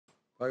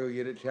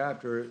Bhagavad-gita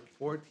chapter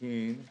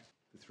 14,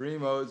 the three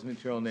modes of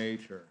material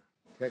nature.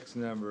 Text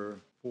number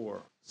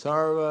 4.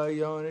 Sarva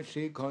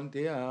yonishi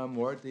kontiya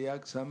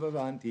mortiyak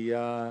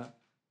sambhavantiya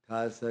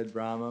tasad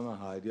Brahma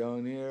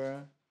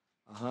mahadionir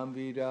aham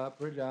vida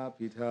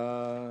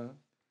prajapita.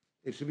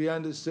 It should be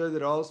understood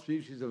that all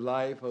species of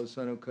life, O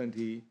son of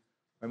Kunti,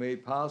 are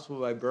made possible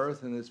by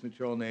birth in this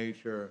material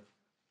nature,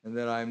 and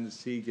that I am the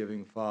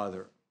seed-giving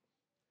Father.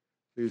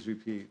 Please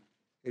repeat.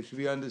 It should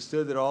be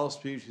understood that all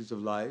species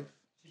of life,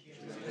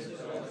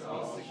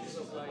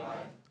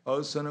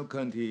 O son of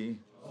Kunti,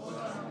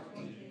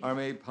 are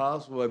made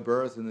possible by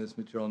birth in this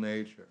material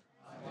nature,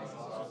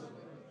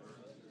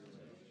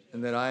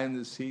 and that I am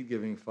the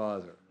seed-giving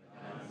Father.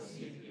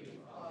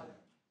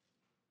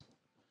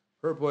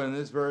 Purport: in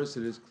this verse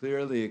it is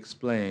clearly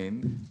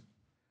explained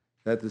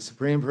that the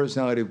Supreme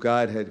Personality of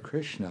Godhead,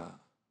 Krishna,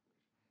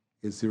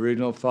 is the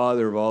original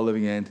Father of all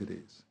living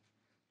entities.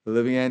 The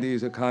living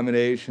entities are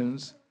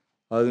combinations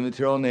of the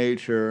material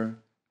nature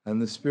and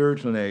the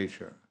spiritual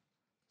nature.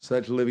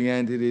 Such living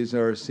entities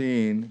are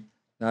seen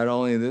not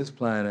only in this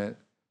planet,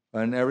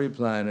 but on every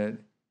planet,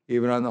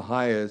 even on the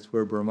highest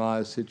where Brahma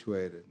is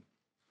situated.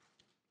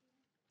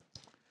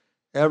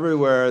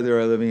 Everywhere there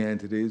are living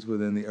entities.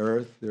 Within the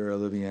earth there are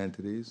living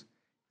entities,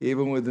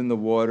 even within the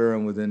water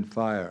and within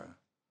fire.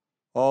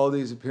 All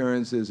these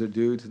appearances are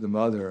due to the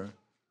mother,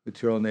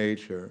 material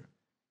nature,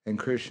 and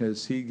Krishna's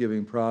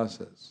seed-giving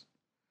process.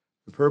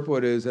 The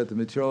purport is that the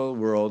material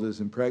world is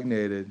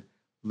impregnated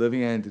with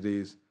living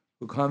entities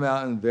who come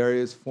out in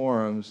various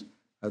forms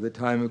at the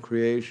time of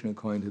creation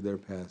according to their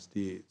past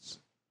deeds.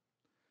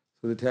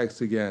 So the text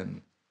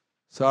again.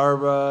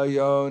 Sarva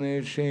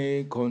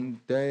yonishi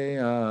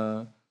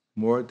kunteya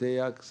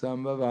morteyak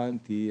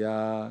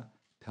sambhavantiya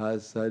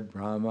tasad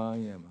Brahma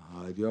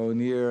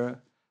mahadionir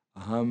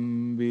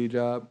aham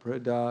bija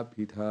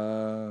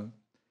pradapita.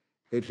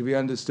 It should be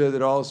understood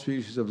that all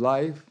species of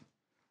life,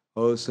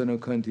 O son of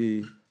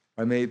Kunti,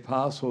 are made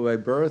possible by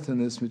birth in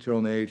this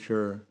material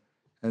nature,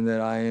 and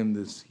that I am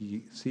the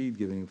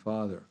seed-giving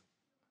Father.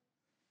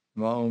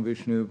 Namo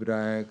Vishnu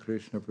Padaya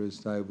Krishna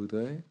Prasthaya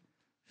Bhutaya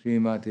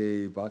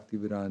Srimate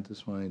Bhaktivedanta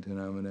Swami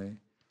Namane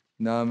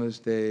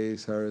Namaste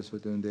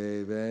Saraswatam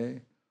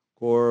Deve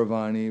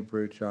Gauravani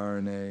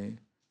Pracharane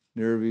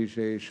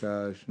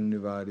Nirvishesha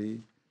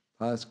Shunyavadi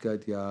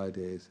Paskatya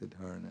De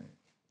Siddharne.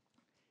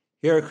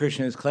 Here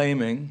Krishna is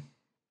claiming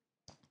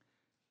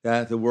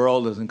that the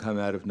world doesn't come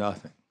out of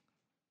nothing.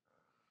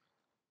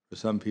 For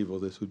some people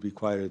this would be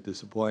quite a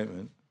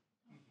disappointment.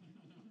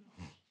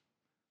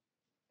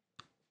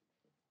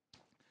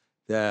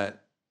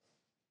 That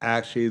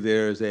actually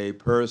there's a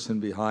person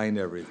behind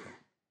everything.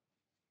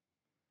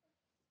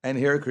 And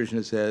here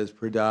Krishna says,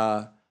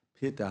 Prada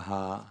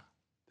Pitaha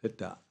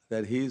Pita,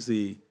 that he's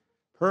the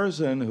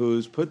person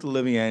who's put the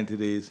living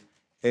entities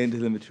into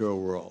the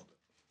material world.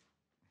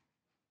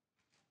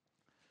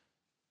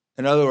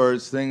 In other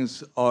words,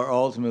 things are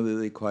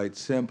ultimately quite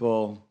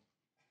simple.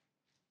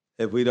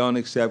 If we don't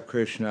accept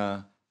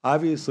Krishna,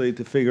 obviously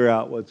to figure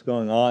out what's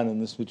going on in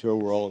this material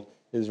world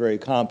is very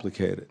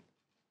complicated.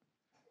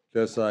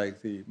 Just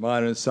like the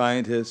modern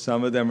scientists,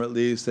 some of them at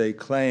least, they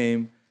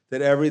claim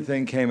that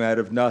everything came out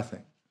of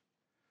nothing.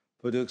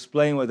 But to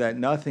explain what that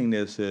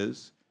nothingness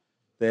is,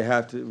 they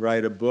have to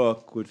write a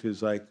book which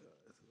is like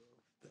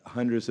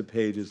hundreds of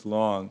pages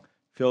long,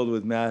 filled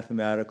with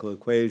mathematical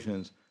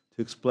equations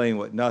to explain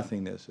what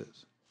nothingness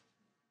is.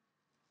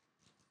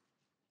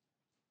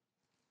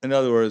 In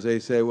other words, they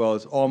say, well,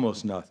 it's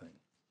almost nothing.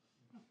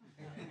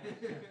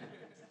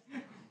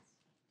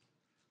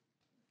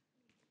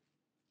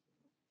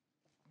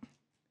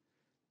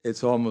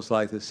 It's almost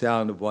like the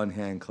sound of one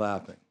hand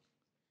clapping.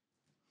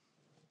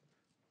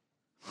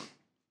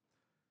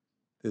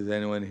 Does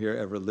anyone here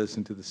ever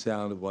listen to the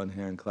sound of one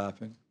hand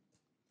clapping?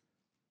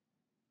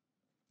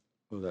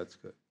 Well, that's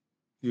good.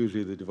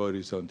 Usually the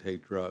devotees don't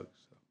take drugs.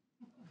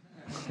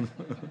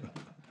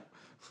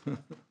 So.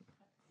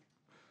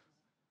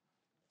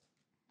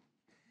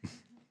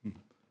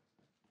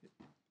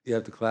 You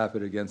have to clap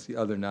it against the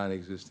other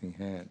non-existing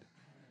hand.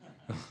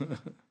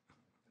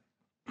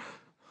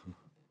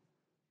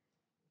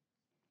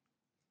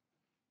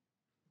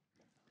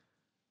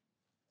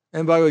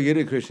 And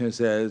Bhagavad-gita Krishna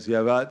says,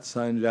 Yavat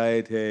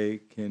sanjayate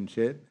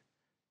kinchit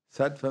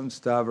sattvam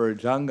stavar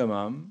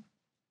jangamam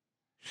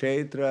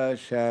kshetra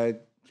shad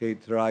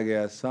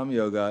kshetragya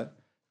samyogat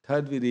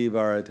tadvidi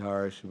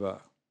bharatar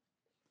shiva.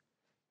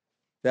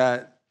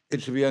 That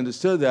it should be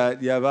understood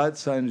that Yavat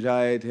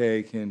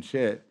sanjayate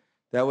kinchit,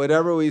 that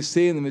whatever we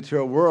see in the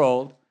material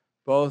world,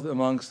 both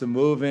amongst the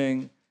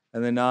moving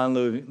and the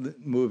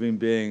non-moving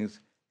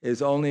beings,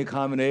 is only a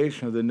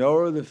combination of the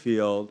knower of the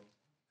field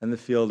and the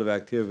field of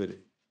activity.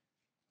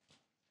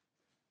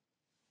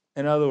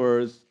 In other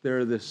words, there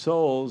are the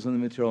souls in the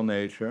material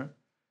nature,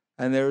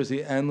 and there is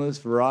the endless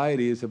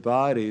varieties of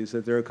bodies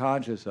that they're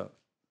conscious of.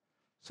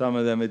 Some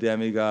of them are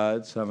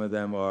demigods, some of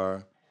them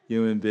are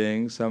human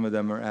beings, some of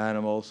them are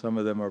animals, some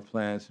of them are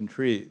plants and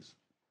trees.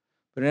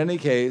 But in any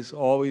case,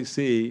 all we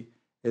see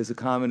is a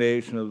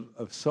combination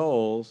of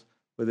souls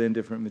within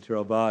different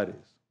material bodies.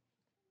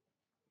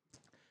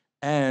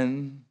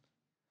 And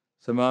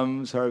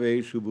samam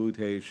sarveshu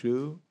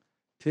bhuteshu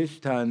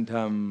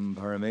tishtantam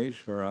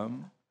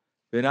parameshwaram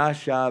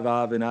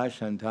vinashava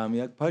vinashantam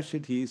yak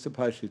pashyati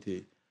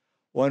sapashyati.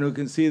 One who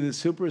can see the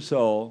super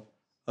soul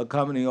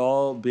accompanying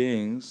all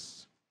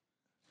beings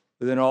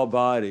within all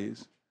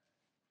bodies,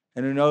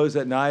 and who knows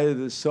that neither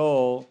the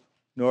soul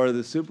nor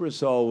the super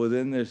soul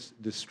within this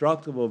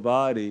destructible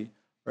body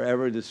are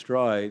ever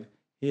destroyed,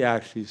 he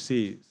actually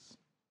sees.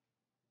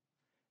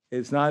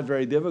 It's not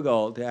very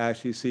difficult to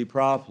actually see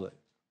properly.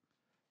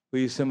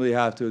 We simply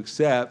have to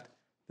accept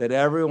that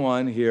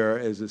everyone here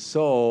is a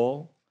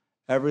soul,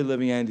 every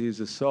living entity is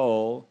a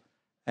soul,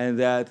 and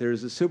that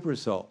there's a super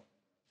soul.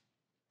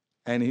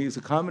 And he's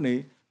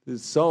accompanied the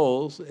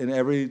souls in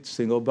every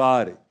single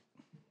body.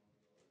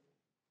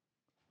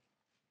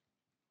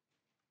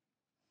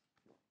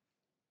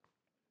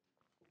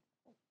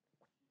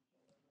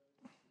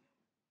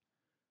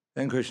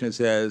 Then Krishna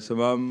says,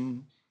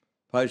 Samam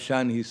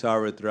Pashan hi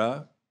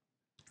sarvatra,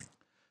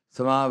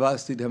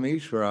 Samavasti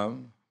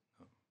Tamishwaram,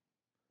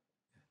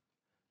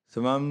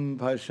 Samam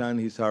Pashan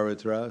hi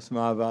sarvatra,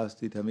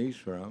 Samavasti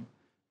Tamishwaram,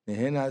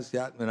 Nihinas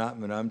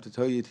Yatmanatmanam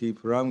Tatoyati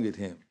Param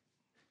Gitim.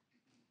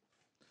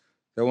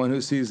 The one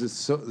who sees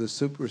the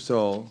super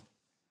soul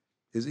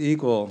is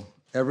equal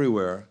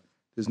everywhere,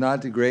 does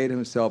not degrade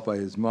himself by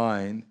his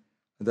mind,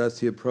 and thus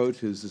he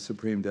approaches the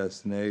supreme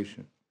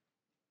destination.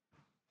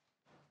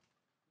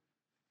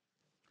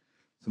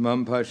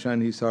 Samam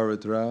pashan hi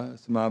sarvatra,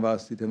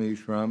 samavasti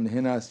tamishram,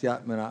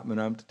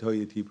 nihiнаsyatmanatmanam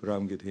tatoyati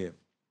param gitim.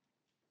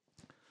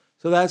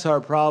 So that's our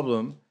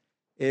problem,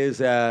 is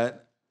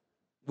that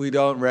we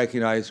don't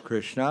recognize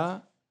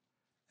Krishna,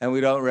 and we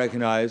don't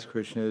recognize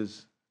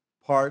Krishna's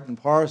part and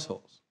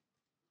parcels.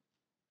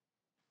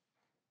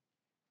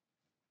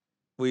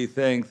 We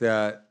think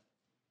that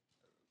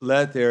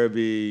let there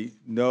be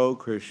no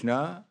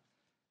Krishna,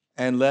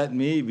 and let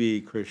me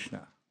be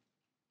Krishna.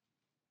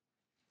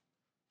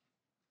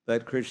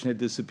 Let Krishna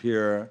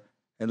disappear,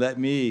 and let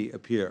me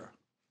appear.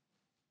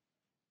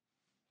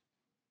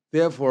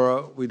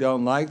 Therefore, we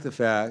don't like the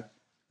fact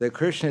that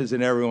Krishna is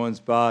in everyone's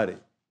body.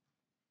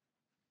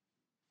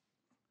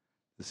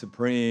 The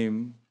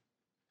Supreme,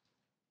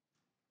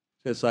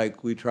 just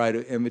like we try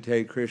to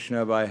imitate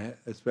Krishna by,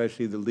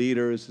 especially the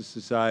leaders of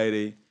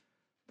society,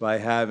 by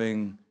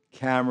having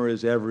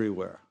cameras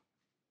everywhere.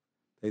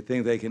 They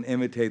think they can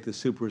imitate the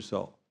super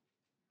soul.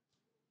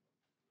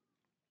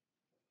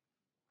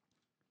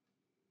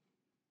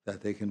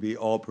 That they can be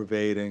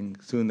all-pervading.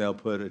 Soon they'll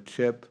put a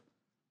chip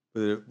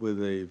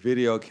with a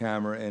video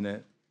camera in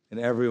it, in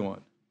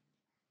everyone.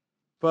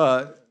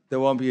 But they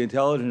won't be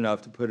intelligent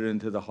enough to put it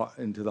into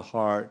the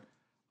heart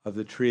of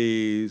the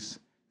trees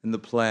and the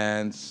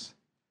plants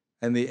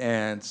and the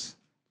ants.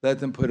 Let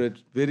them put a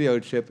video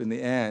chip in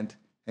the ant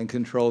and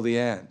control the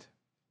ant.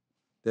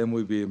 Then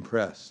we'd be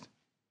impressed.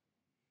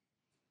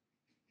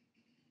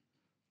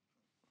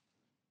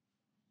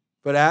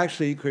 But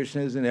actually,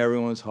 Krishna is in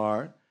everyone's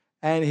heart,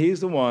 and he's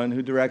the one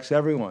who directs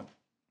everyone.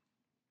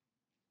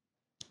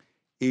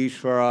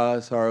 Ishvara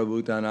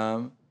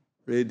sarvabhutanam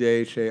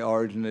hrideshe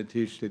arjuna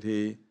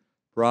tishtati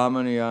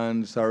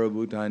brahmanayan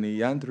sarvabhutani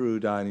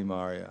yantrudani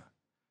marya.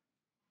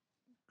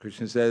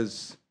 Krishna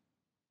says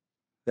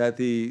that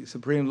the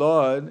Supreme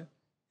Lord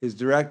is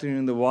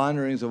directing the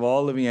wanderings of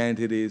all living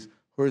entities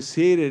who are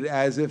seated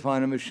as if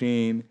on a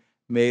machine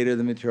made of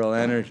the material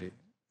energy.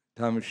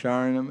 Tam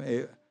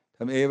eva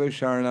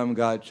sharanam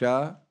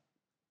gacha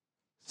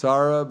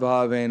sara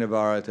bhavena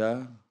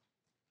bharata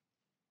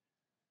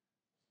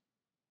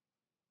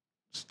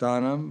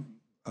stanam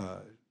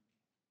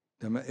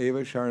tam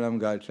eva sharanam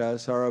gacha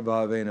sara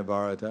bhavena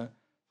bharata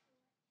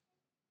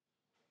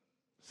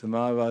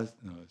samavas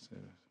no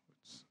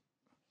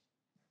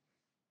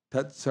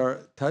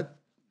tat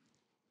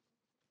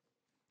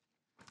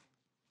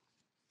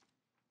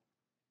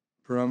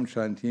param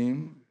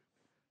shantim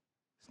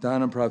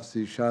stanam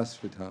prapsi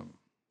shasvatam.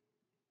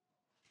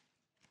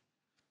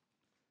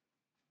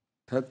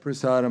 Tat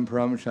prasadam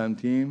param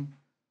shantim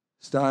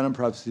stanam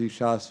prapsi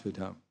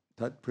shasvatam.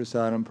 Tat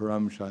prasadam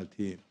param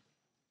shantim.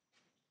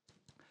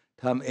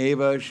 Tam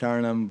eva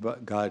sharanam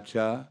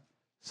gacha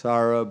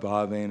sara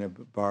bhavena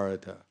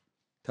bharata.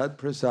 Tat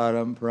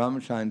prasadam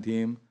param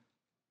shantim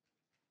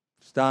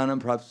stanam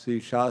prapsi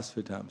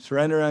shasvatam.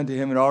 Surrender unto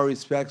him in all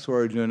respects, O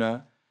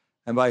Arjuna,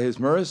 and by his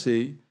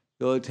mercy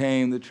you'll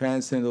attain the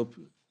transcendental,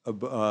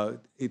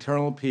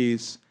 eternal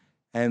peace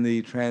and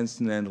the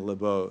transcendental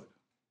abode.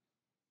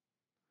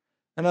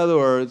 In other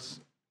words,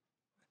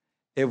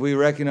 if we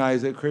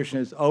recognize that Krishna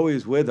is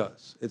always with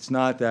us, it's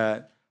not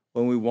that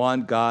when we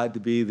want God to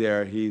be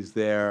there, he's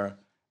there,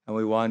 and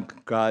we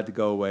want God to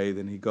go away,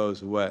 then he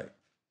goes away.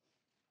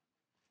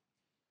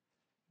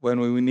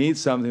 When we need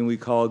something, we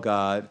call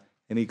God,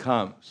 and he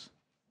comes.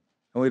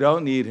 And we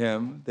don't need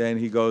him, then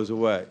he goes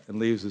away and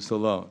leaves us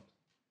alone.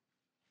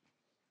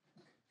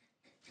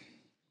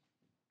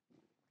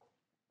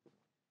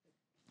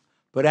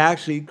 But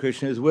actually,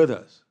 Krishna is with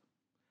us.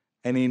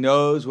 And he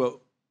knows what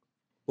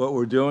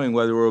we're doing,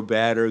 whether we're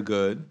bad or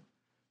good.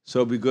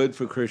 So be good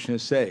for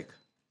Krishna's sake.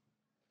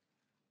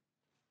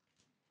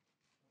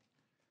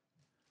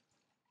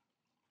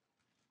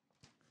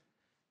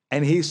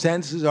 And he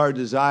senses our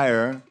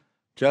desire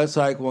just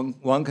like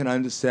one can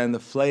understand the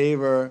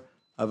flavor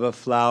of a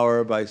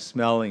flower by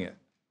smelling it.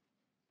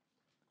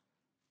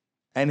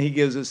 And he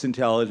gives us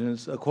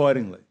intelligence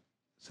accordingly.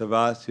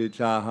 Savastu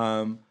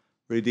chaham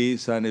Ridi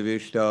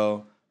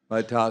sanivishto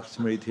matak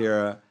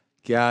smritira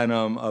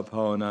jnanam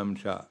aponam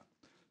cha.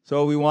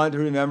 So we want to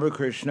remember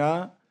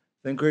Krishna,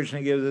 then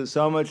Krishna gives us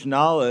so much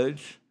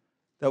knowledge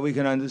that we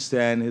can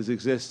understand his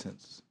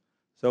existence.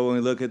 So when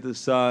we look at the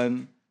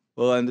sun,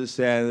 we'll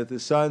understand that the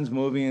sun's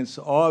moving in its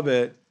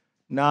orbit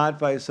not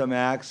by some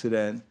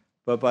accident,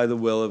 but by the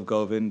will of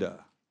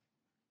Govinda.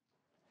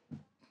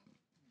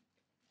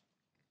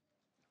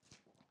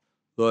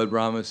 Lord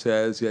Brahma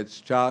says,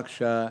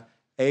 Yatchaksha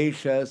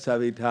Esha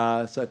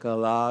Savita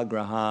Sakala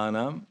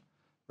Grahanam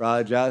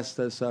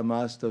Rajasta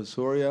Samasta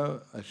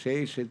Surya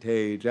Ashesha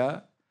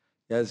Teja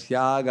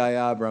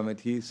Yasyagaya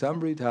Brahmati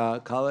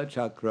Sambrita Kala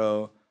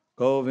Chakro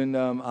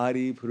Govindam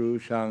Adi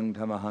Purushang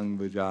Tamahang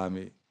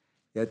Bhajami.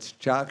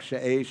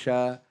 Yatchaksha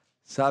Esha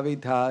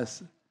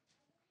Savitas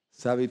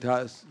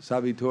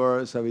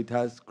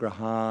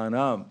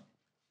Grahanam.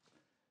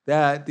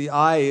 That the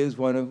eye is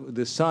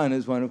the sun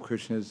is one of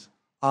Krishna's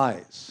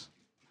eyes.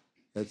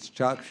 That's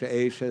Chaksha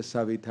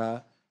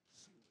Esha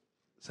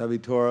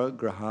Savitora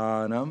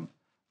Grahanam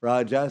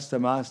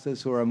Rajastamasta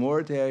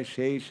Suramurte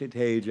Ashesha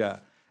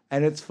Teja.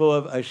 And it's full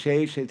of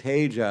Ashesha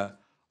Teja,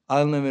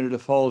 unlimited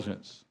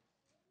effulgence.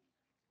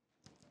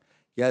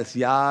 Yes,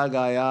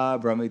 Yagaya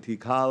Brahmiti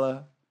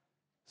Kala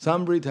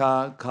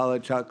Sambrita Kala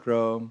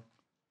Chakro.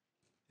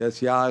 Yes,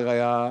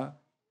 Yagaya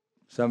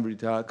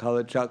Sambrita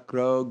Kala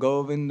Chakro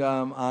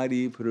Govindam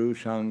Adi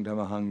Purushang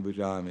Tamahang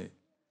Bhajami.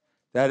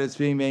 That it's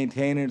being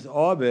maintained in its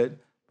orbit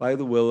by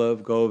the will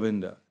of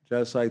Govinda.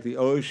 Just like the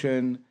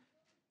ocean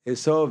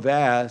is so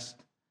vast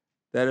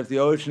that if the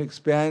ocean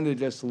expanded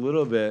just a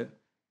little bit,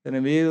 then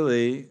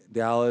immediately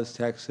Dallas,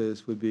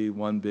 Texas would be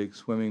one big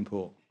swimming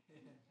pool.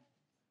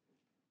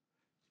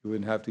 You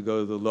wouldn't have to go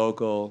to the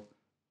local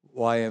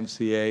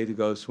YMCA to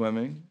go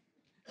swimming.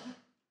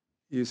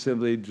 You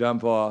simply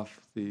jump off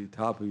the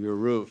top of your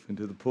roof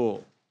into the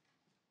pool.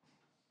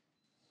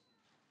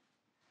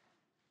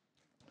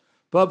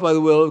 But by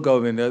the will of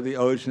Govinda, the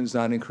ocean's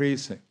not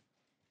increasing.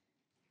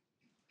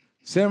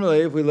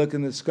 Similarly, if we look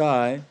in the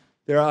sky,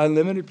 there are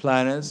unlimited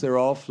planets. They're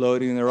all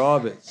floating in their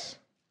orbits,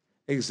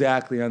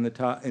 exactly on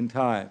in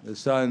time. The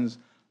sun's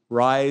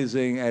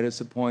rising at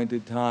its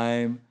appointed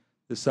time.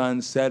 The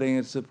sun's setting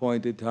at its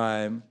appointed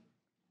time.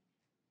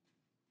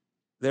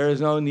 There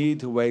is no need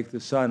to wake the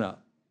sun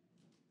up.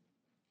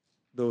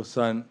 The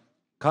sun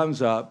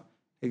comes up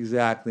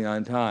exactly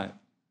on time.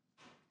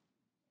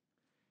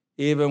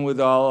 Even with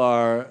all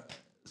our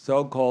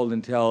so-called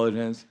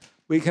intelligence,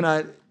 we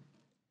cannot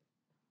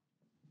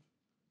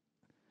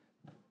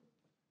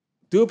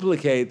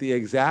duplicate the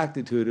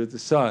exactitude of the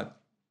sun.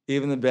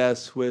 Even the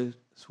best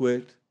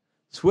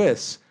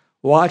Swiss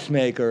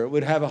watchmaker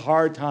would have a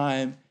hard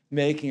time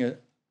making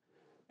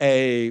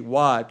a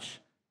watch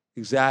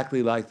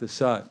exactly like the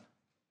sun.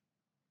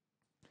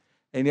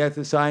 And yet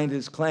the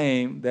scientists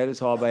claim that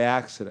it's all by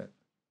accident.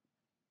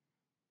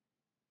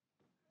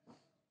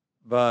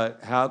 But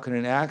how can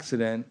an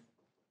accident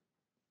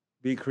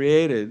be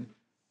created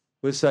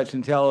with such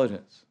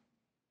intelligence?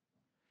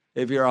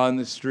 If you're on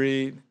the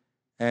street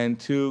and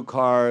two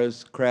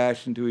cars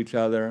crash into each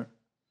other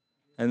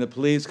and the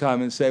police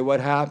come and say, "What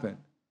happened?"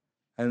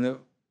 And the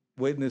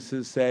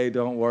witnesses say,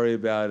 "Don't worry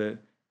about it.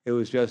 It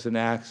was just an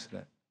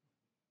accident."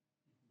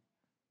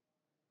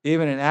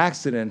 Even an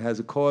accident has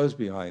a cause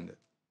behind it.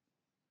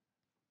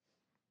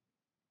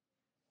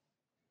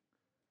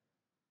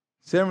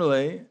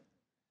 Similarly,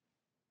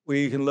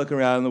 we can look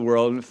around the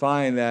world and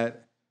find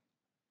that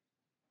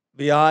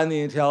beyond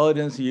the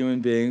intelligence of human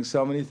beings,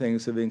 so many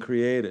things have been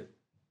created.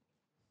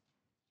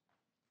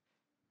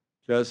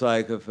 Just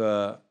like if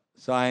a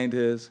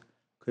scientist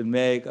could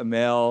make a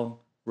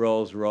male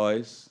Rolls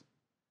Royce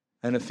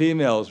and a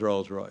female's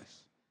Rolls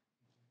Royce.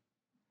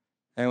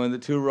 And when the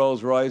two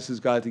Rolls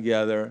Royces got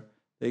together,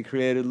 they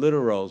created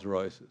little Rolls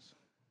Royces.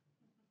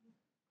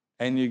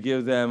 And you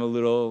give them a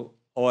little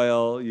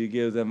oil, you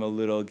give them a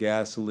little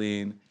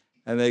gasoline,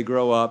 and they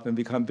grow up and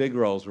become big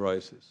Rolls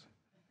Royces.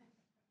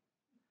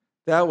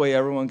 That way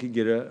everyone can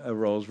get a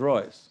Rolls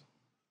Royce.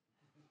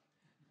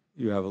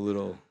 You have a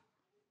little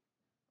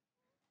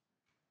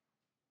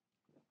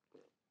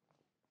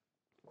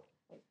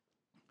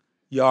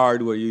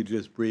yard where you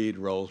just breed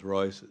Rolls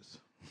Royces.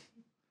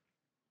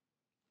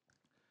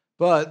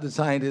 But the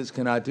scientists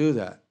cannot do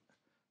that.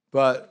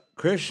 But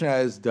Krishna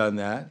has done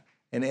that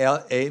in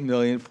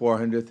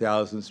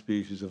 8,400,000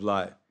 species of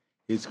life.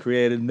 He's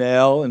created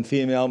male and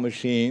female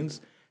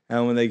machines,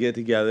 and when they get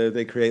together,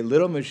 they create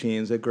little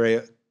machines that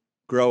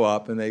grow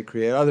up and they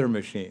create other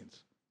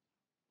machines.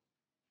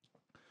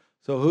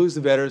 So who's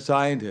the better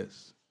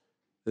scientist?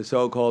 The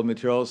so-called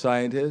material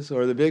scientist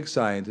or the big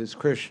scientist,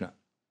 Krishna?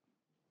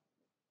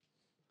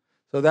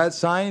 So that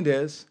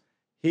scientist,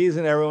 he's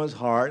in everyone's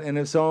heart, and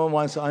if someone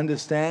wants to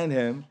understand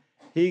him,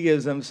 he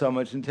gives them so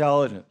much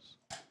intelligence.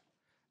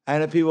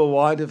 And if people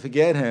want to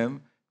forget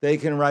him, they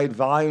can write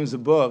volumes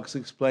of books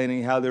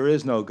explaining how there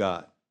is no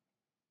God,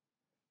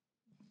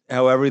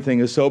 how everything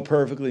is so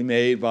perfectly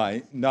made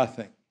by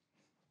nothing.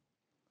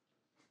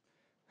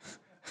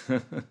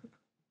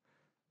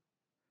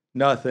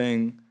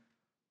 Nothing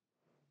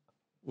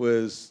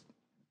was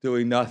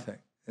doing nothing.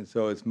 And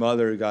so its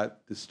mother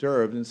got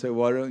disturbed and said,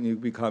 why don't you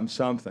become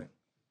something?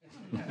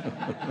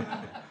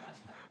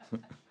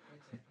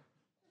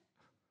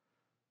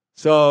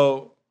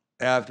 So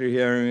after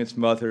hearing its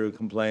mother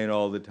complain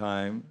all the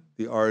time,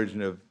 the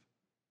origin of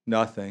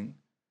nothing,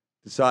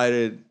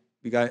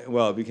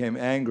 became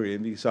angry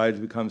and decided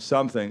to become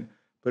something,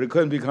 but it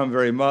couldn't become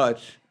very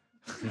much.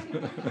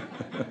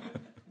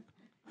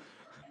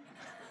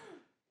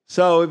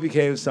 So it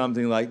became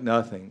something like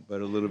nothing, but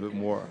a little bit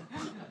more.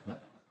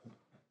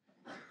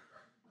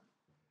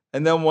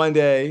 And then one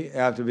day,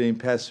 after being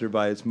pestered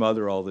by its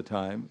mother all the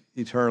time,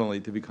 eternally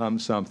to become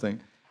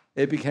something,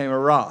 it became a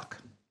rock.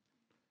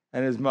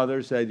 And his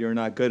mother said, you're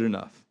not good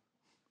enough.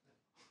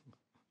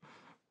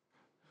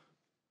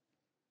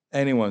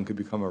 Anyone could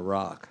become a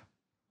rock.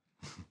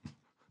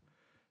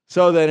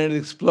 So then it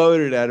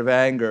exploded out of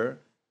anger.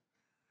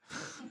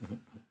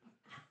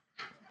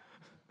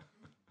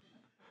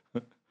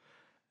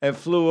 And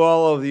flew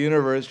all over the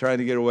universe trying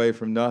to get away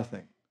from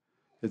nothing,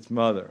 its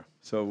mother,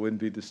 so it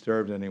wouldn't be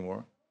disturbed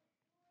anymore.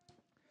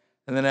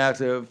 And then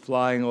after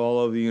flying all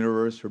over the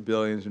universe for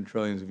billions and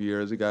trillions of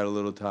years, it got a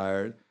little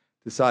tired,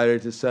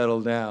 decided to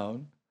settle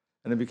down,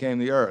 and it became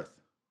the earth.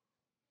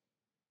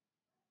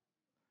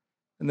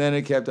 And then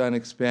it kept on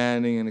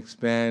expanding and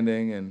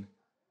expanding, and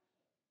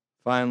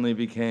finally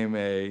became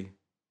a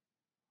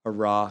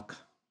rock.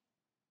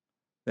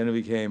 Then it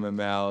became a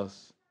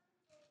mouse.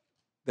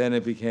 Then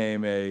it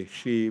became a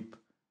sheep.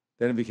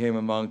 Then it became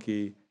a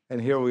monkey. And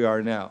here we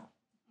are now.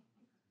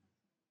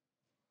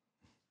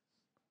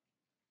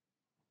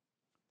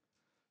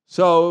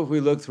 So if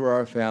we look through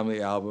our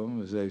family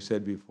album, as I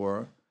said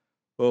before,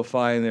 we'll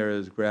find there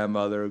is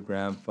grandmother,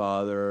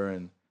 grandfather,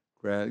 and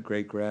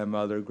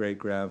great-grandmother,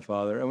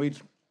 great-grandfather. And we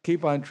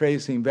keep on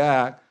tracing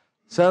back.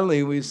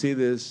 Suddenly we see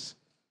this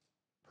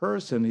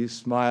person. He's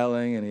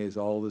smiling, and he has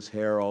all this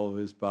hair all over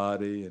his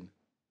body. And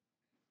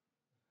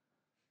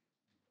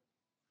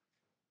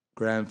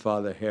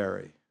Grandfather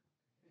Harry.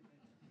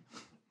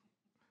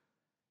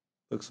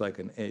 Looks like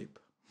an ape.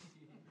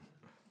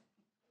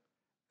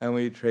 And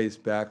we trace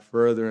back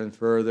further and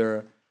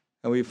further,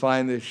 and we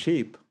find this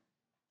sheep.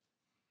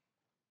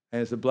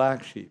 And it's a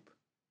black sheep.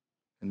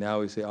 And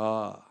now we say,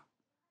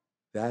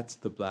 that's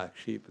the black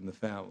sheep in the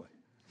family.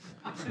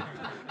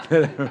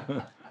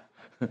 That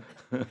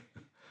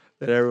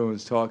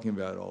everyone's talking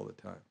about all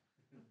the time.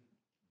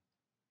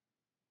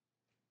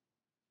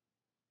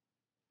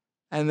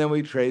 And then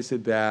we trace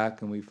it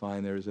back, and we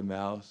find there's a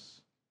mouse,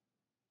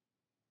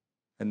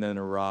 and then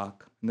a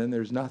rock, and then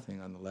there's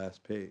nothing on the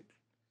last page.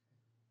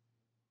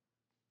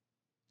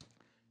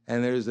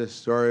 And there's the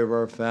story of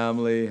our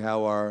family,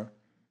 how our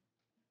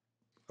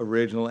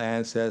original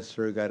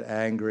ancestor got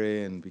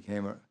angry and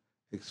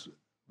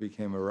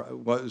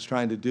was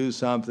trying to do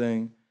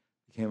something,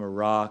 became a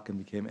rock and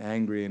became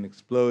angry and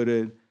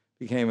exploded,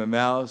 became a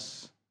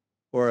mouse,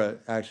 or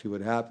actually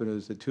what happened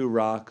was the two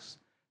rocks,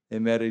 they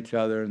met each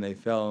other and they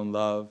fell in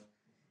love.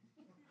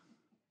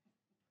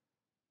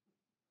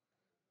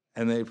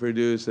 And they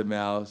produced a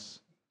mouse.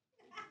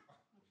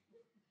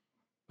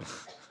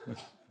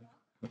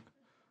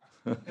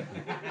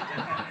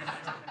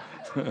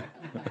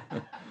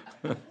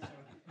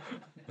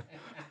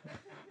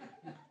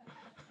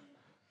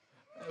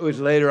 Which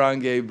later on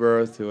gave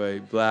birth to a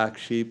black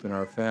sheep in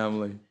our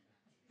family.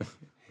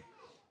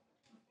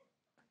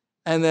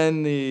 And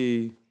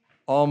then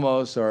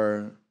almost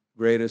our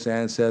greatest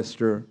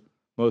ancestor,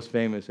 most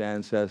famous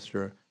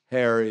ancestor,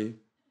 Harry,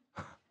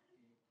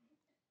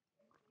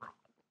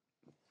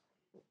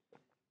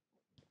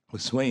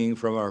 was swinging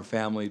from our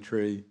family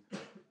tree.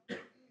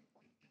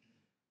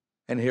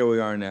 And here we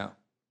are now,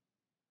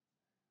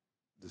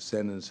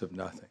 descendants of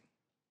nothing.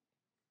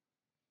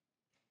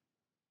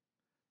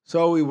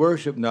 So we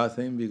worship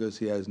nothing because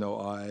he has no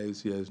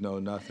eyes, he has no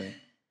nothing.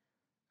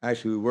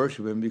 Actually, we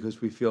worship him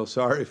because we feel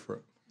sorry for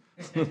him.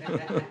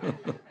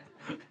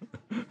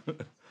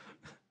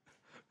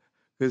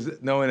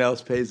 Because no one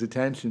else pays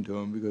attention to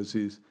him because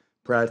he's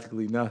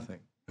practically nothing.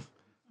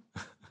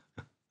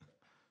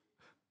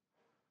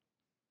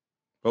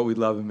 But we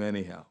love him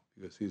anyhow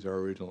because he's our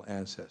original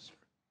ancestor.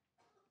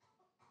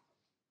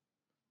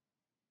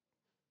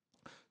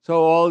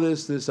 So all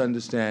this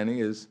understanding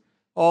is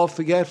all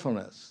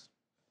forgetfulness.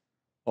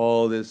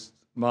 All this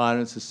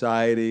modern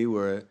society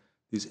where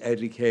these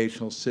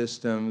educational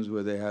systems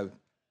where they have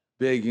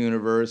big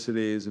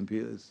universities and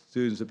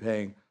students are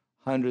paying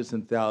hundreds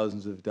and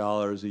thousands of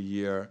dollars a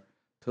year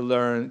to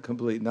learn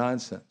complete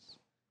nonsense.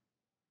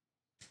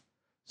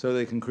 So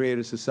they can create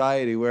a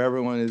society where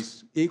everyone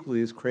is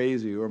equally as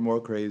crazy or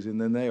more crazy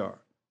than they are.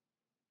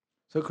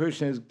 So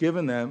Krishna has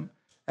given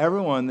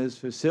everyone this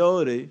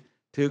facility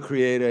to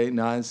create a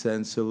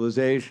nonsense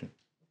civilization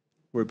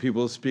where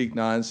people speak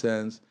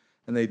nonsense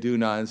and they do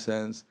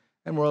nonsense,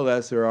 and more or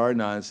less there are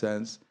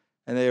nonsense,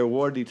 and they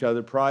award each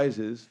other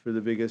prizes for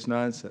the biggest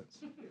nonsense.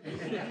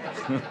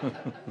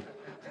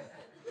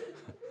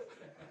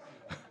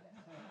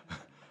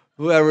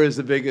 Whoever is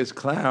the biggest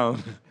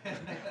clown,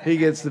 he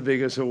gets the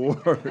biggest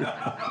award.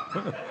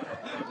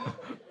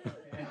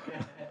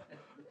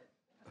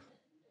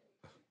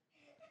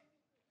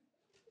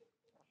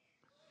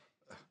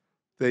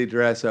 They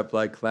dress up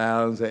like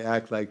clowns, they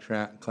act like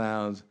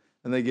clowns,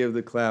 and they give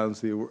the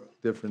clowns the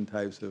different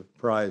types of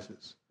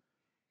prizes.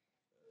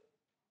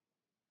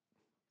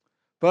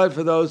 But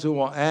for those who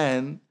want,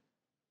 and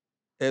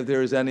if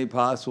there is any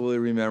possibility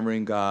of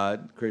remembering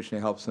God, Krishna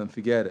helps them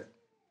forget it.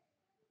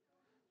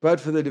 But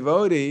for the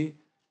devotee,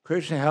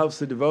 Krishna helps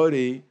the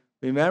devotee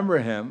remember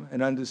him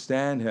and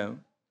understand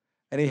him,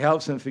 and he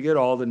helps him forget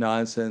all the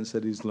nonsense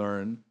that he's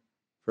learned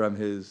from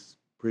his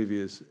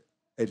previous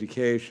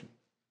education.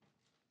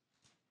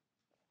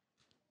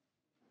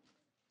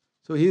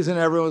 So he's in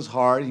everyone's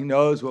heart. He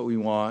knows what we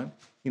want.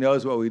 He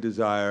knows what we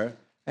desire,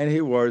 and he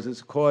rewards us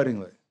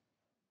accordingly.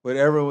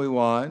 Whatever we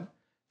want,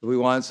 if we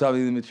want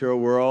something in the material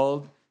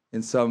world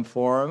in some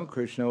form,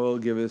 Krishna will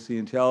give us the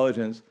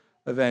intelligence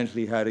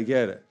eventually how to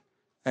get it.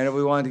 And if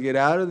we want to get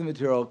out of the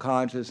material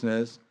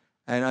consciousness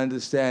and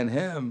understand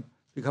him,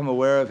 become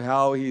aware of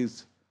how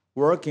he's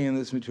working in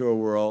this material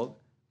world,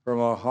 from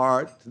our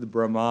heart to the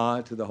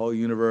Brahma, to the whole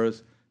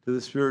universe, to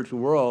the spiritual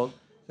world,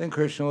 then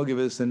Krishna will give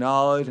us the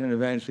knowledge and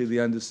eventually the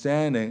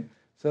understanding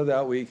so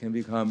that we can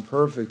become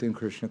perfect in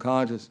Krishna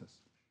consciousness.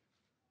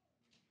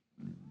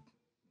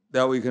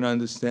 That we can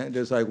understand,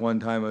 just like one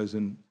time I was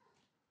in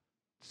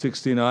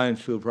 69,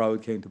 Srila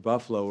Prabhupada came to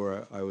Buffalo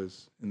where I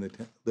was in the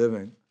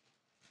living.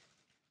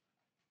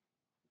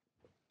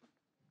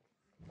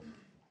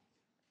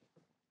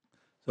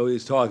 So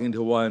he's talking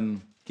to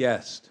one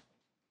guest,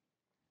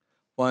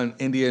 one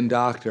Indian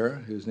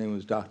doctor, whose name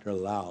was Dr.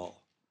 Lal.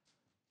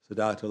 So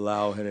Dr.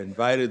 Lal had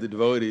invited the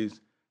devotees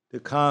to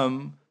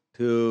come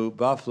to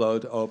Buffalo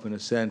to open a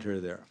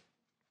center there.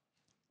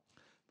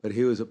 But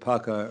he was a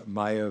Paka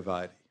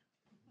Mayavadi.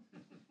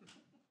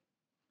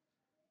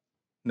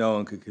 No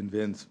one could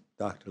convince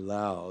Dr.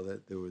 Lal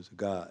that there was a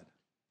God,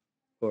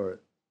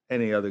 or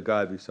any other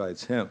God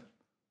besides him.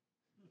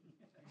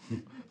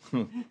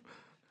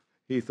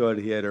 He thought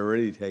he had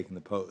already taken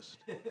the post.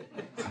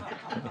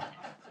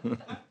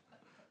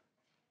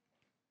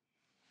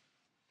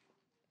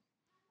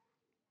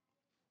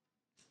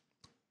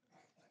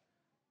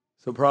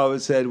 So Prabhupada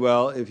said,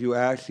 well, if you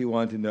actually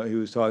want to know, he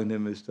was talking to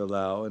Mr.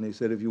 Lau, and he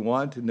said, if you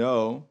want to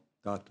know,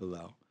 Dr.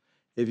 Lau,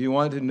 if you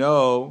want to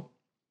know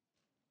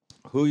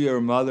who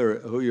your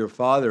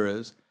father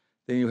is,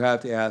 then you have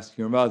to ask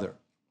your mother.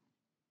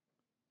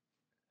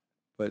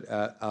 But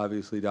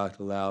obviously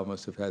Dr. Lau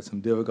must have had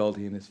some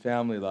difficulty in his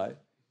family life.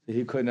 So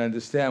he couldn't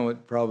understand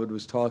what Prabhupada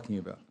was talking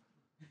about.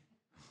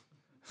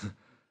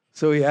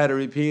 So he had to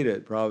repeat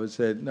it. Prabhupada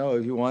said, no,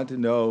 if you want to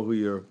know who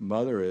your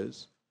mother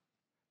is,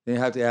 then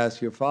you have to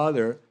ask your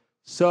father.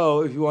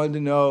 So if you want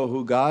to know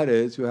who God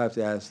is, you have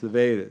to ask the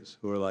Vedas,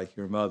 who are like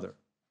your mother.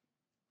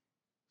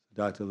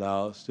 Dr.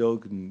 Lau still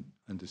couldn't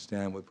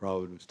understand what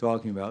Prabhupada was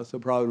talking about, so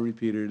Prabhupada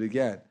repeated it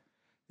again.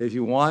 If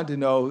you want to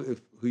know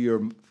who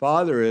your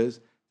father is,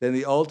 then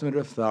the ultimate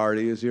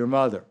authority is your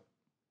mother.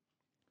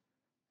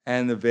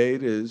 And the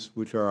Vedas,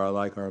 which are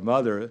like our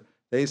mother,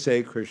 they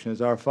say Krishna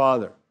is our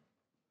father.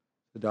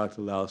 So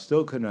Dr. Lau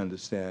still couldn't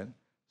understand,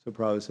 so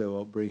Prabhupada said,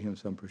 well, bring him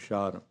some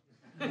prasadam.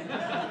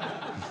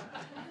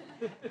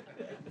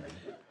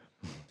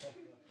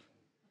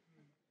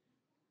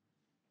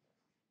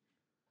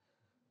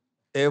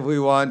 If we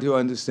want to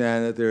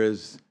understand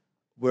that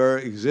we're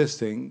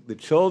existing, the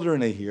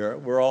children are here,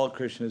 we're all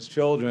Krishna's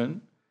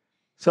children,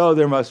 so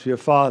there must be a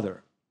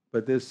father.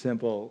 But this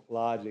simple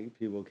logic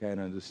people can't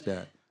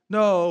understand.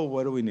 No,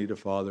 what do we need a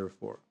father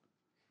for?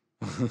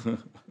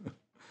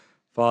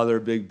 Father,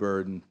 big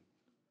burden.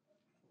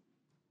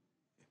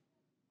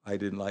 I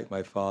didn't like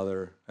my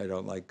father. I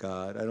don't like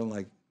God.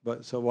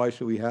 So why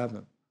should we have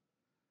him?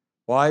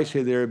 Why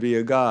should there be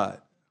a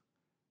God?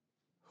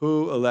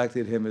 Who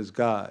elected him as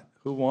God?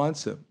 Who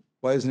wants him?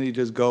 Why doesn't he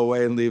just go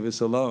away and leave us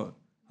alone,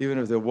 even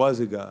if there was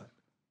a God?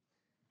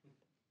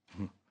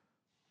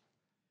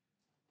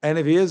 And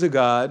if he is a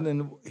God,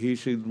 then he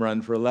should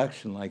run for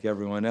election like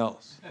everyone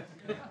else.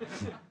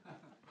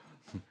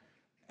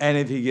 And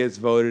if he gets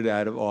voted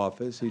out of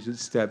office, he should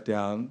step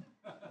down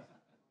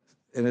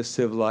in a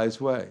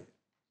civilized way.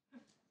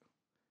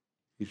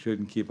 He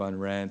shouldn't keep on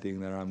ranting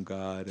that I'm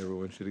God,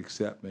 everyone should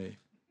accept me.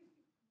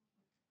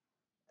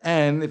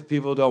 And if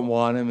people don't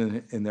want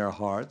him in their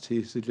hearts,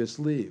 he should just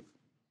leave.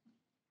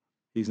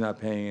 He's not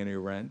paying any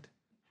rent.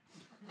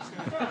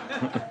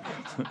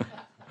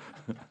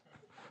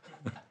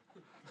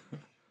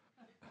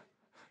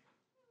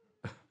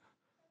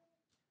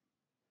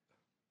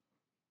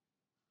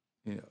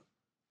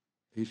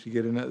 He should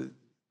get another.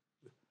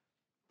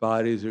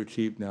 Bodies are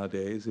cheap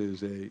nowadays.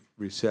 There's a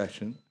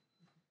recession.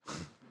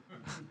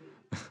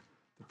 The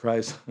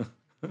price.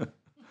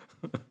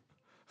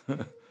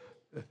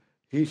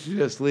 He should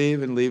just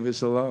leave and leave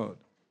us alone.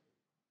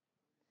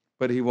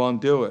 But he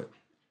won't do it.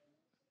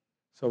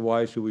 So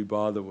why should we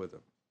bother with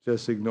him?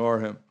 Just ignore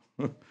him.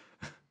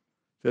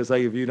 Just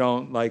like if you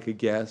don't like a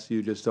guest,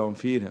 you just don't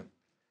feed him.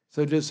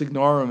 So just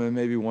ignore him, and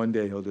maybe one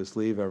day he'll just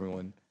leave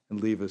everyone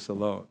and leave us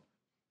alone.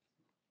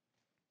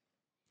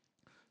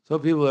 So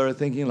people are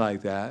thinking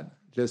like that,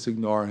 just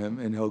ignore him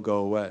and he'll go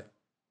away.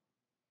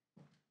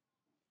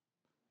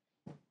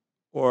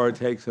 Or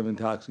take some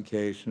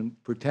intoxication,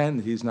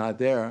 pretend he's not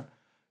there,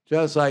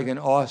 just like an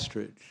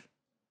ostrich.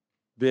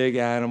 Big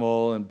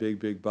animal and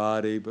big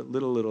body, but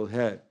little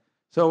head.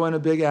 So when a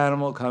big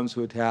animal comes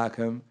to attack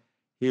him,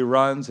 he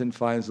runs and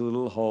finds a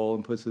little hole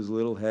and puts his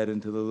little head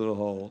into the little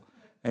hole,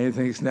 and he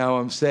thinks, now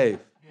I'm safe.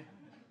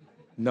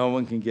 No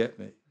one can get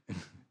me.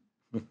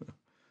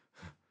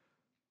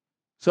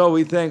 So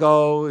we think,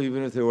 oh,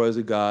 even if there was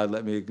a God,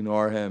 let me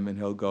ignore him and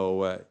he'll go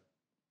away.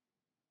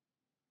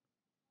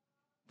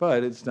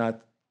 But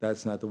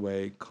that's not the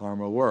way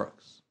karma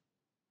works.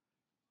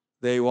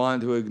 They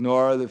want to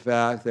ignore the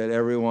fact that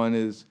everyone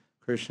is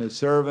Krishna's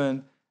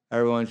servant,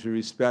 everyone should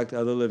respect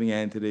other living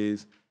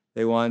entities.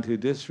 They want to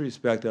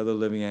disrespect other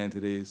living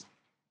entities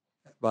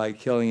by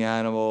killing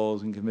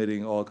animals and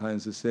committing all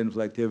kinds of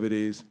sinful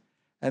activities,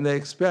 and they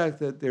expect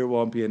that there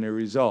won't be any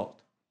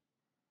result.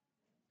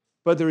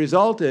 But the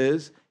result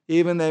is,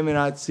 even they may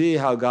not see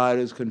how God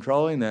is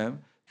controlling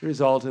them, the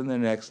result in the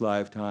next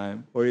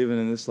lifetime, or even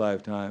in this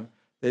lifetime,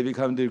 they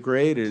become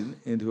degraded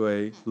into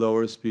a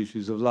lower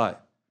species of life.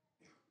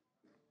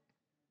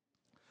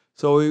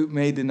 So we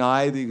may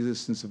deny the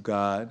existence of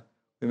God,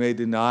 we may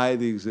deny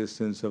the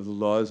existence of the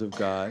laws of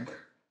God,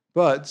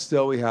 but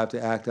still we have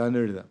to act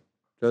under them.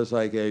 Just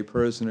like a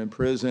person in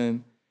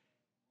prison,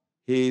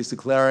 he's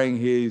declaring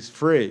he's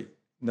free.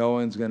 No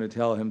one's going to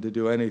tell him to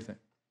do anything.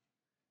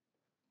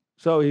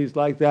 So he's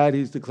like that,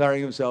 he's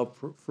declaring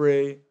himself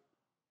free.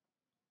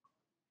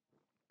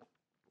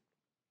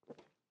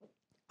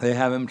 They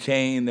have him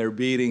chained, they're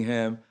beating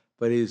him,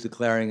 but he's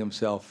declaring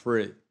himself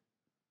free.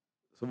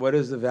 So what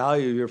is the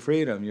value of your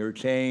freedom? You're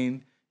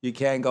chained, you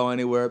can't go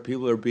anywhere,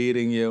 people are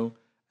beating you,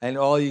 and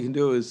all you can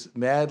do is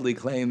madly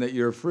claim that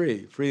you're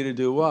free. Free to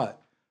do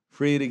what?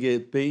 Free to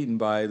get beaten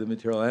by the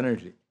material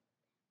energy.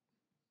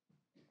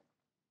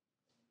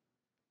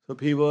 So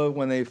people,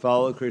 when they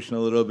follow Krishna a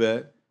little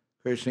bit,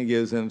 Krishna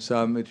gives them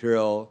some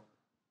material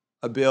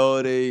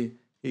ability,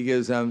 he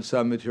gives them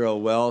some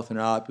material wealth and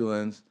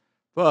opulence,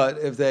 but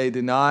if they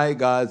deny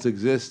God's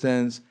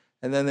existence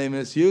and then they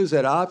misuse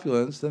that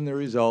opulence, then the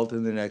result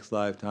in the next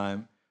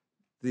lifetime,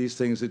 these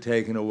things are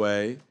taken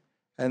away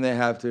and they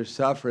have to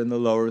suffer in the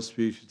lower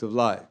species of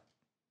life.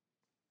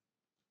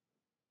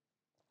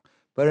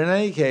 But in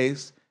any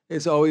case,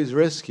 it's always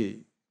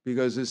risky,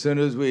 because as soon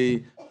as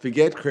we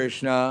forget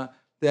Krishna,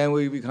 then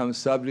we become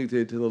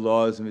subjected to the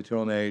laws of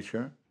material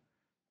nature.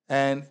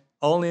 And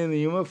only in the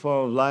human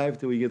form of life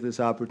do we get this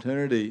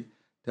opportunity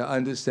to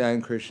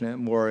understand Krishna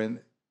more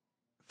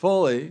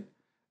fully,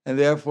 and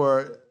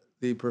therefore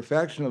the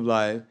perfection of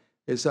life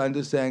is to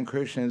understand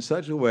Krishna in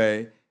such a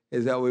way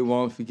is that we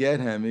won't forget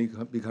him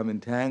and become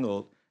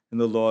entangled in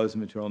the laws of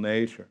material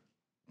nature.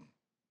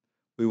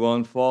 We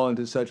won't fall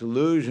into such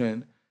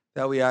illusion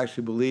that we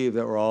actually believe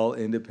that we're all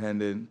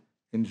independent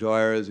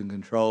enjoyers and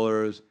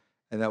controllers,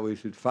 and that we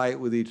should fight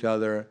with each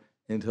other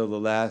until the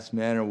last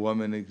man or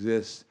woman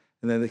exists,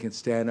 and then they can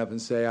stand up and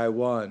say, I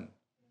won.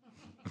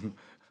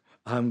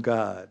 I'm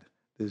God.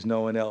 There's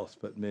no one else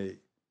but me.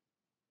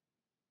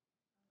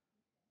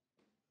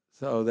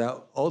 So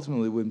that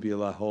ultimately wouldn't be a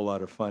whole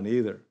lot of fun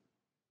either.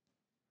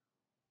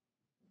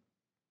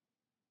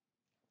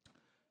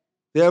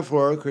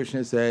 Therefore,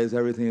 Krishna says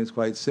everything is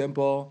quite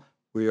simple.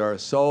 We are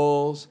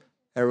souls.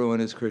 Everyone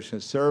is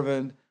Krishna's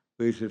servant.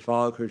 We should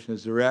follow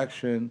Krishna's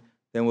direction.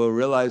 Then we'll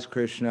realize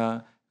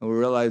Krishna, and we'll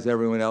realize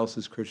everyone else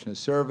is Krishna's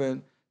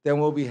servant. Then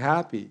we'll be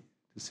happy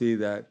to see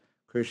that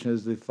Krishna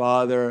is the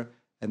Father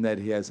and that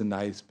he has a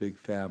nice big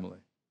family.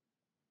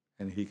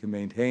 And he can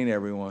maintain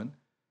everyone,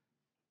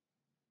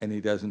 and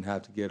he doesn't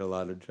have to get a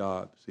lot of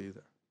jobs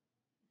either.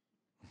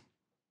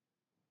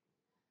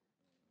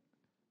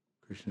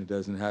 Krishna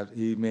doesn't have,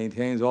 he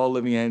maintains all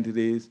living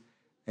entities,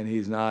 and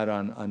he's not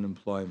on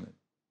unemployment.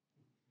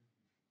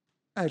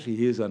 Actually,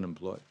 he is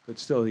unemployed, but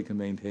still he can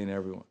maintain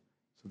everyone.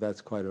 So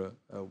that's quite a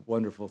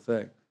wonderful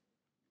thing.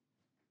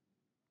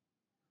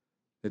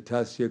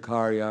 Nitasya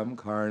karyam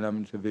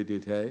karanam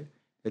chavidyate,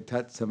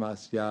 nitat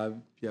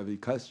samasya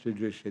vyavikastra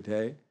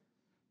drishyate,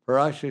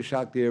 parasya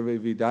shaktirva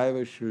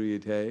vidaiva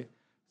shruyate,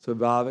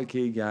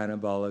 svabhavaki jnana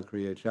bala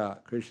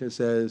kriyacha. Krishna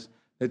says,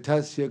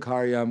 nitasya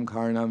karyam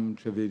karanam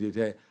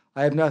chavidyate.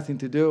 I have nothing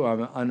to do,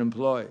 I'm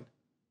unemployed.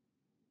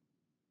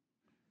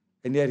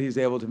 And yet he's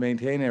able to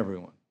maintain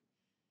everyone.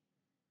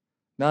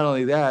 Not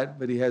only that,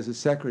 but he has a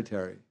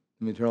secretary,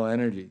 the material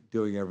energy,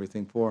 doing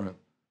everything for him.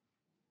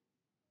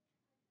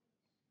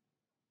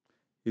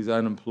 He's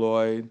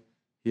unemployed.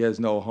 He has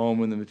no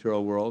home in the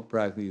material world.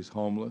 Practically, he's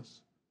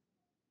homeless.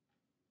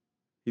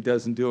 He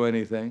doesn't do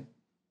anything.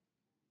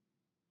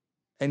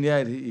 And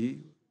yet,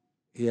 he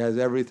has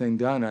everything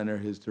done under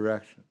his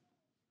direction.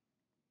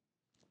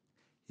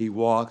 He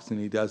walks and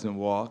he doesn't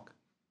walk.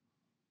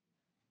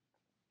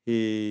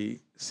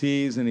 He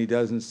sees and he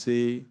doesn't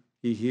see,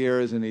 he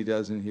hears and he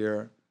doesn't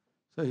hear.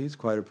 So he's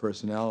quite a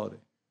personality.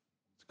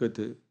 It's good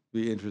to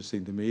be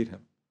interesting to meet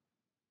him.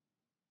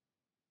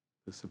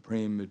 The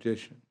supreme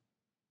magician.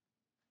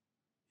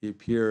 He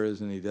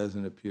appears and he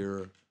doesn't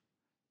appear.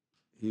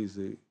 He's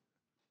the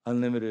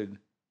unlimited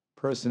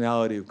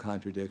personality of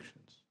contradictions.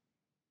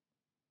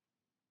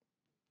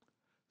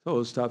 So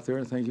we'll stop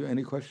there. Thank you.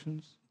 Any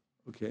questions?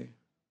 Okay.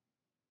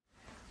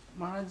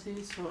 Maharaj,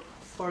 so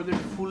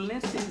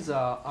forgetfulness is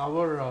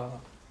our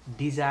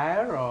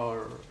desire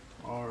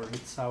or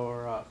it's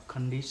our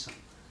condition?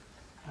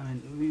 I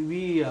mean,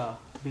 we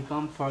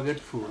become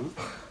forgetful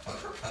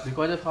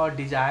because of our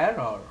desire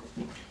or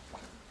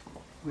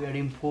we are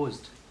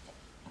imposed?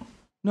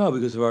 No,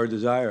 because of our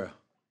desire.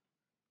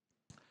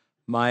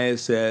 Maya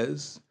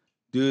says,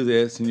 do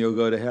this and you'll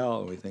go to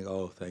hell. And we think,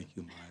 oh, thank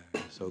you, Maya,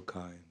 you're so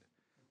kind.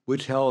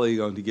 Which hell are you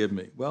going to give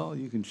me? Well,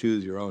 you can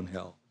choose your own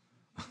hell.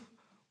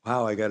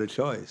 Wow, I got a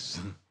choice.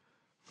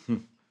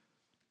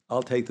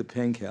 I'll take the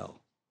pink hell.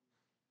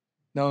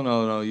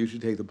 No, you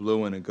should take the blue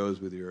one. It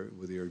goes with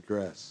your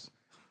dress.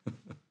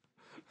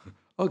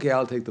 Okay,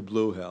 I'll take the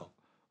blue hell.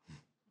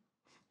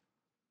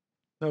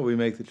 No, we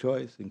make the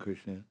choice, and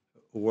Krishna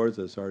awards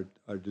us our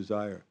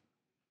desire.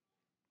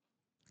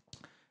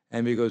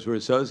 And because we're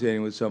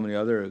associating with so many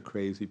other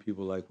crazy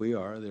people like we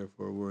are,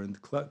 therefore we're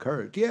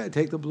encouraged. Yeah,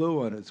 take the blue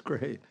one, it's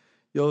great.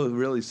 You'll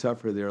really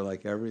suffer there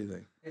like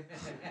everything.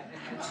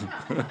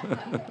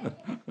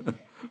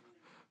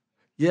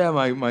 Yeah,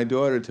 my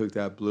daughter took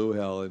that blue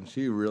hell and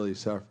she really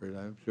suffered.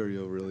 I'm sure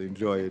you'll really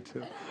enjoy it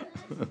too.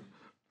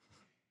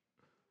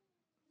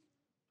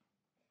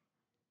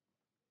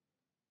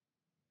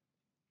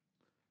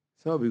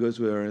 So because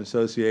we're in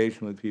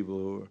association with people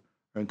who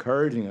are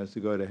encouraging us to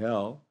go to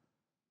hell,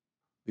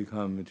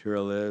 become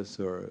materialists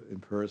or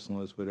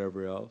impersonalists,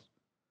 whatever else,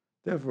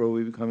 therefore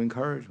we become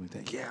encouraged. We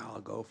think, yeah,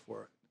 I'll go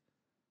for it.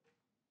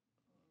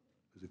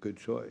 It's a good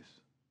choice.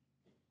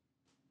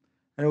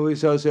 And we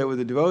associate with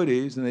the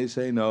devotees, and they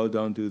say, no,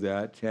 don't do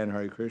that, chant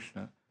Hare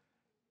Krishna.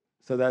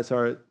 So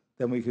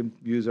then we can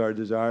use our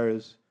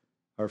desires,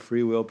 our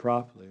free will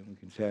properly. We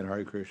can chant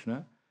Hare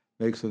Krishna,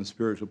 make some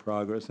spiritual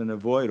progress, and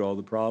avoid all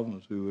the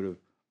problems we would have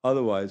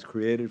otherwise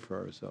created for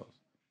ourselves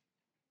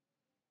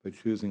by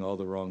choosing all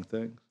the wrong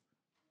things.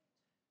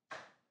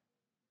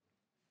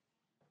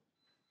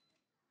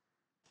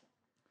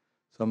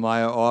 So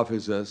Maya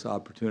offers us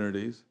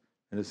opportunities,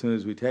 and as soon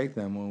as we take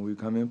them, when we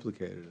become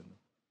implicated in them.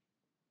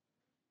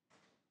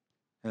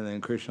 And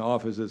then Krishna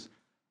offers us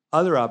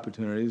other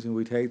opportunities, and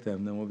we take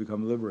them, then we'll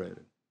become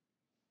liberated.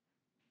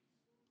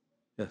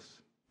 Yes?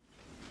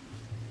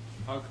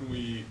 How can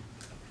we,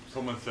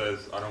 someone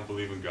says, I don't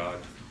believe in God,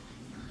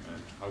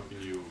 and how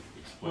can you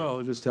explain?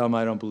 Well, just tell them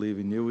I don't believe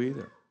in you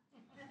either.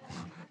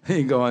 Then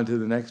you go on to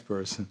the next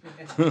person.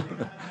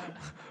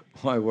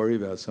 Why worry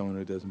about someone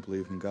who doesn't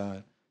believe in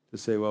God?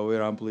 Just say, well, we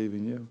don't believe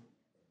in you.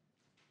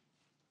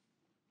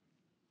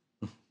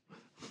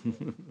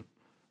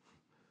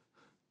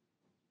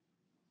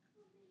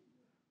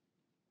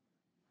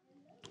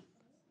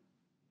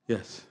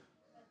 Yes.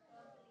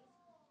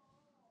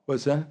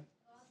 What's that?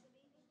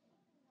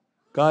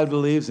 God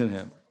believes in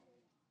him.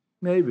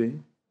 Maybe.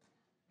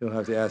 You'll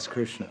have to ask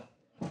Krishna.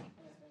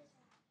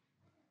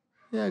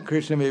 Yeah,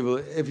 Krishna may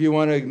believe. If you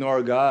want to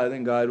ignore God,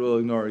 then God will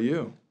ignore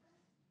you.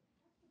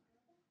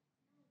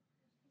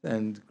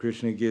 Then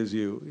Krishna gives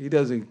you, he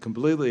doesn't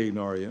completely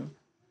ignore you,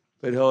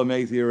 but he'll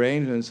make the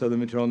arrangements so the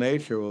material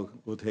nature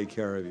will take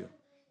care of you.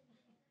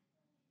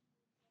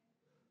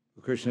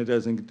 Krishna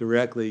doesn't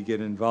directly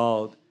get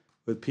involved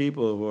with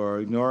people who are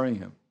ignoring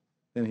him.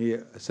 Then he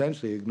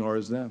essentially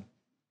ignores them.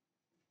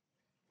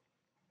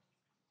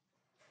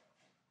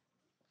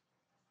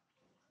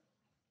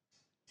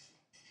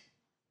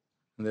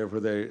 And therefore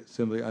they're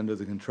simply under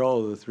the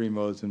control of the three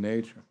modes of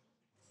nature,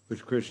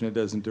 which Krishna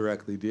doesn't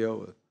directly deal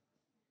with.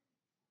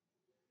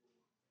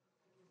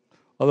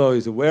 Although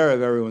he's aware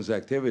of everyone's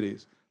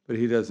activities, but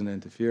he doesn't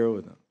interfere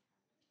with them.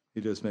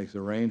 He just makes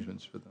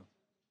arrangements for them.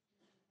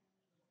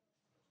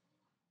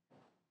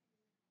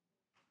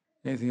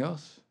 Anything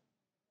else?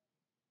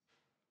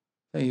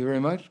 Thank you very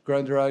much.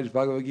 Grantaraj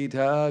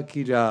Bhagavad-gita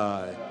Ki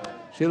Jai.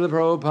 Srila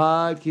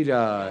Prabhupada Ki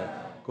Jai.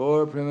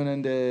 Gaur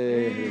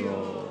Premanande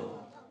Haro.